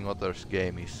spoiling others'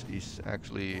 game is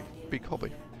actually a big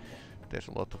hobby. There's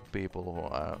a lot of people who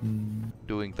are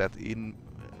doing that in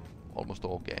almost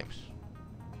all games.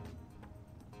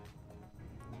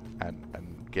 And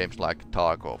games like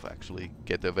Tarkov actually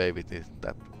get away with it.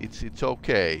 That it's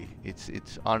okay. It's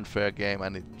unfair game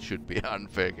and it should be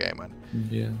unfair game and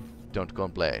Yeah. don't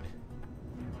complain.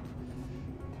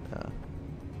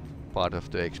 Part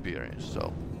of the experience.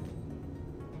 So.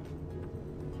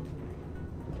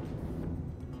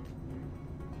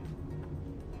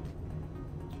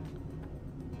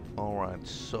 Alright,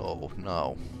 so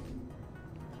now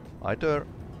either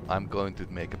I'm going to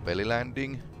make a belly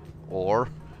landing or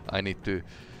I need to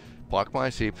park my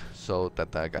ship so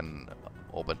that I can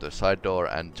open the side door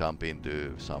and jump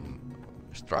into some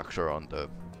structure on the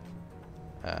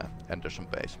Anderson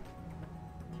base.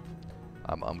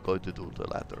 I'm going to do the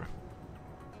latter.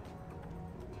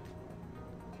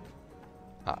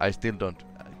 I still don't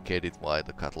get it why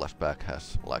the Cutlass back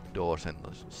has like doors on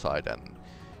the side and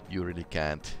you really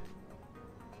can't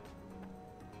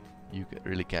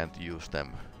use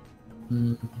them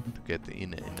to get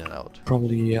in and out.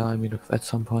 Probably, yeah, I mean, at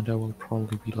some point I will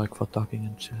probably be like for docking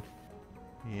and shit.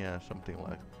 Yeah, something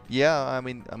like. Yeah, I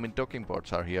mean, docking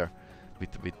ports are here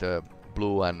with the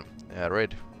blue and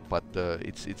red, but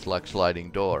it's like sliding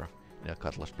door in a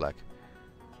Cutlass Black.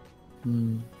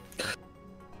 Hmm.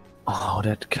 Oh,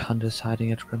 that cunt is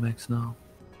hiding at Grimax now.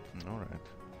 Alright.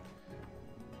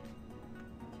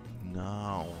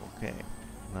 Now, okay.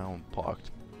 Now I'm parked.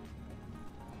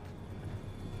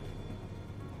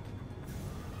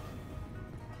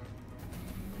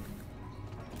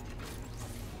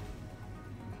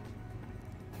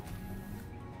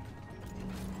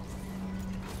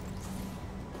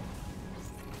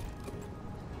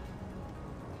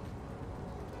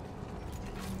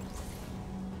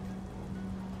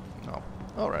 No.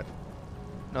 Alright.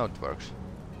 Now it works.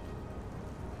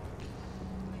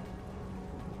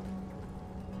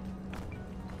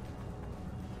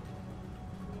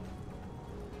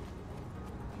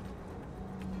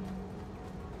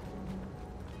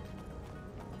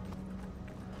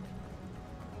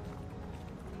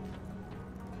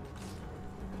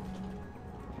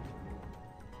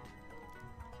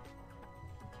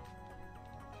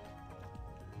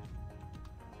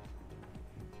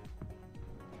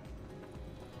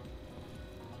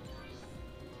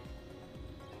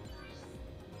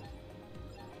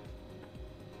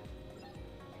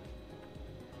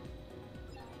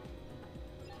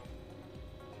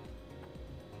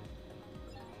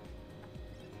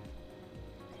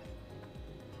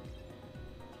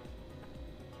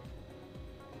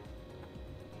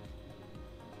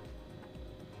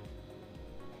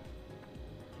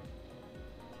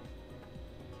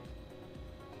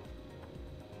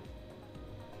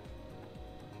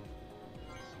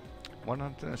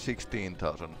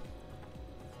 116,000.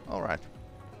 All right.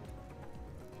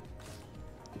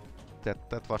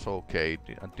 That was okay.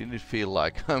 I didn't feel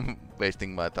like I'm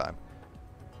wasting my time.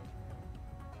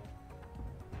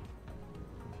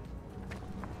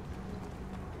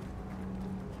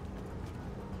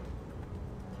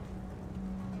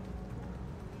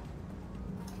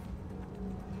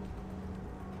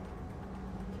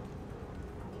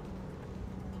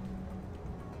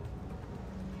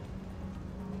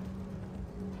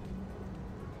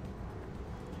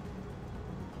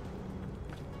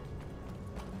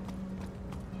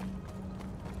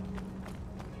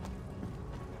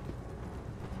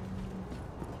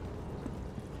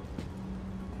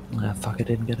 Ah, fuck, I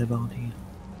didn't get a bounty.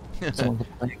 Some of the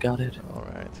player got it. All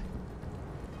right.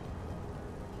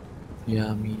 Yeah,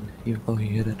 I mean, even though he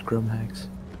hit it Grimhex,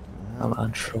 I'm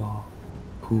unsure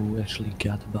who actually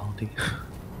got the bounty.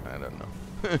 I don't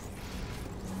know.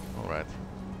 All right.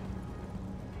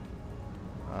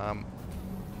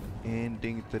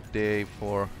 Ending the day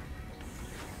for.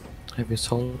 Have you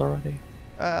sold already?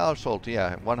 I sold,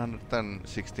 yeah,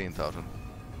 116,000.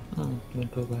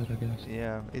 Not too bad, I guess.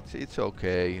 Yeah, it's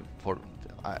okay for,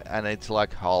 and it's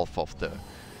like half of the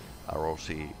ROC.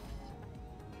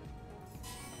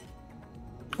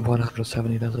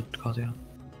 170 does it cost you?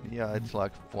 Yeah, it's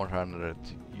like 400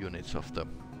 units of the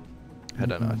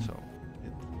head and eye, so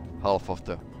half of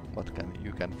the what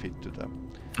you can fit to the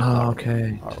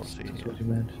Okay. ROC. That's what you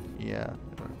meant. Yeah.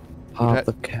 Half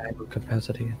the cable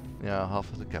capacity. Yeah,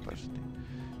 half of the capacity.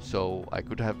 So I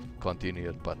could have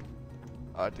continued, but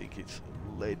I think it's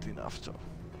late enough. So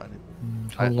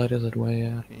How late is it where you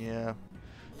at? yeah.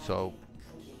 So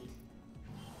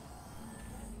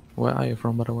Where are you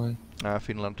from, by the way?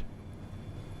 Finland.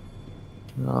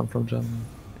 No, I'm from Germany.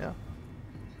 Yeah.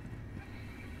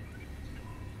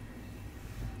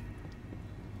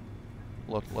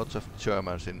 Lots of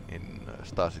Germans in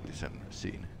Star Citizen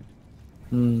scene.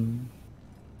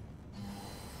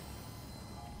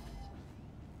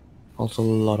 Also a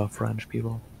lot of French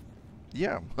people.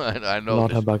 Yeah, I know.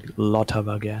 Lot of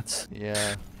baguettes.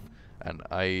 Yeah, and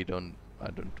I don't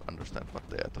understand what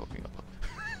they are talking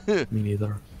about. Me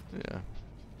neither. Yeah.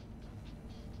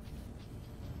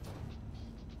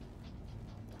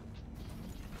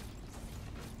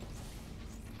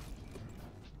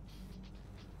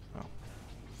 Oh.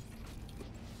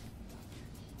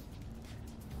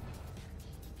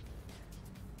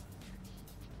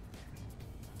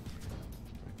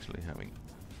 Actually having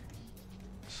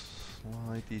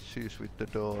slight issues with the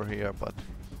door here, but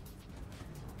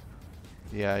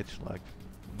yeah, it's like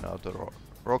now the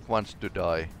rock wants to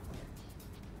die.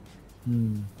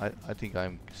 I think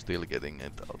I'm still getting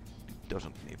it out. It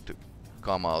doesn't need to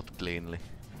come out cleanly.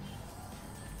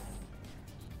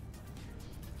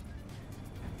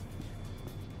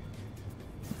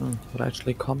 But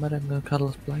actually combat in the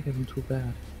Colorless Black isn't too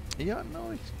bad. Yeah,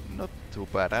 no, it's not too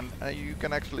bad, and you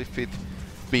can actually fit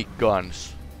big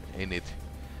guns in it.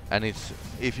 And it's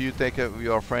if you take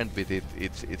your friend with it,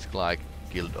 it's like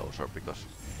Killdozer, because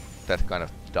that kind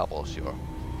of doubles your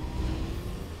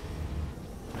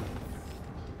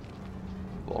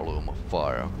volume of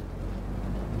fire.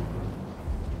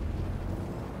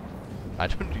 I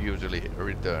don't usually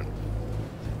return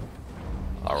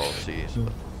ROCs,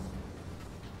 but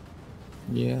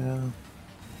Yeah.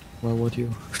 Why would you?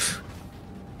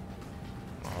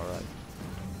 alright.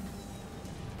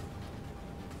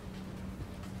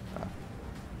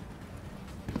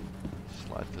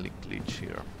 Slightly glitch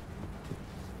here.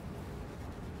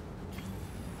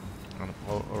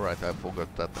 Alright, I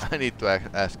forgot that I need to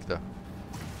ask the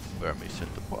permission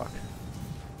to park.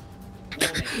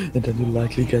 And then you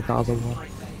likely get the other one.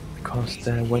 Because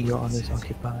when you're on is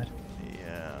occupied.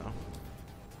 Yeah.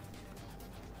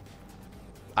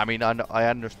 I mean, I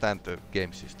understand the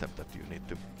game system that you need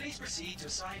to Please proceed to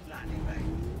assigned landing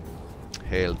bay.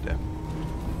 hail the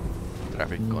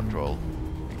traffic control,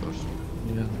 because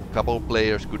Yeah. a couple of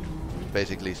players could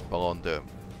basically spawn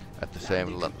at the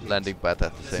same landing pad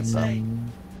at the same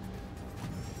time.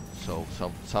 So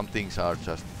some things are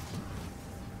just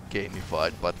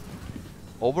gamified, but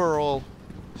overall,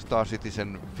 Star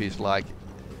Citizen feels like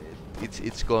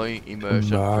it's going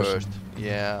immersion first.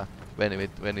 Yeah,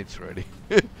 when it's ready.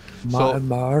 So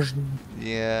Immersion.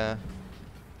 yeah,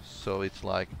 so it's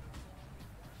like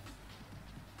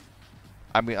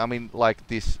I mean like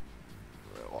this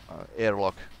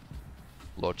airlock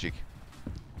logic.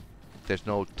 There's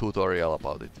no tutorial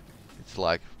about it. It's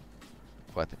like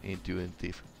quite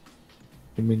intuitive.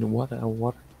 You mean what?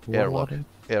 What? Airlock. What?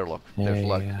 Airlock. Yeah, There's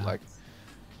yeah. like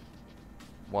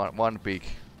one big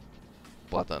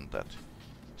button that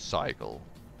cycle.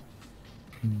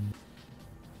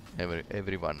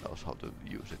 Everyone knows how to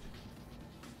use it.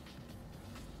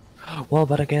 Well,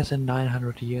 but I guess in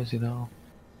 900 years, the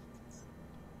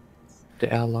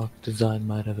airlock design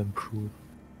might have improved.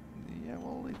 Yeah,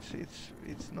 well,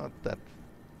 it's not that.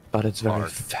 But it's very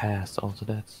Hard. fast also,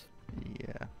 that's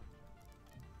Yeah,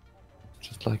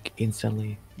 just like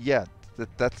instantly. yeah.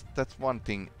 That's one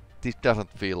thing. This doesn't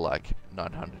feel like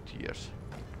 900 years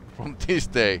from this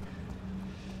day.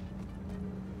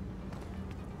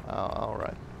 All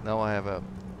right. Now I have a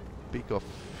big of.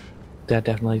 That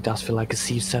definitely does feel like a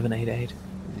C788.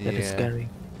 That is Yeah. scary.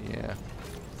 Yeah.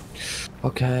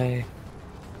 Okay.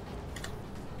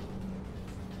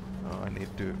 I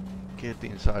need to get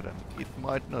inside, and it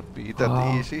might not be that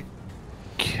Oh. easy.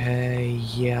 Okay,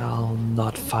 yeah, I'll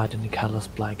not fight any colors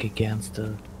black against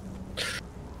the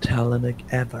Talon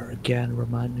ever again,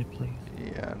 remind me please.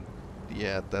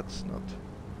 Yeah. That's not.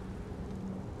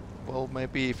 Well,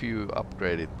 maybe if you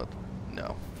upgrade it, but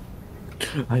no,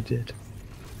 I did.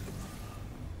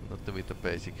 not with the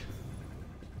basic.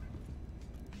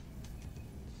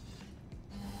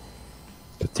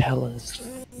 The Talon is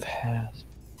fast.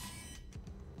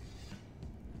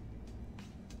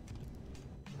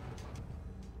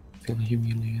 Feel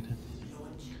humiliated.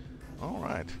 All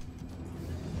right.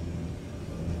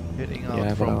 Heading Yeah, out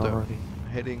but from the already.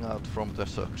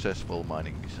 successful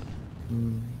mining mission.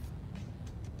 Mm.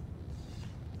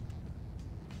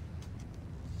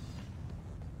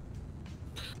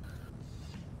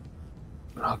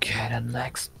 Okay, the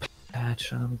next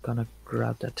patch, I'm gonna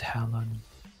grab the Talon.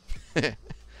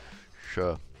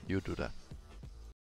 Sure, you do that.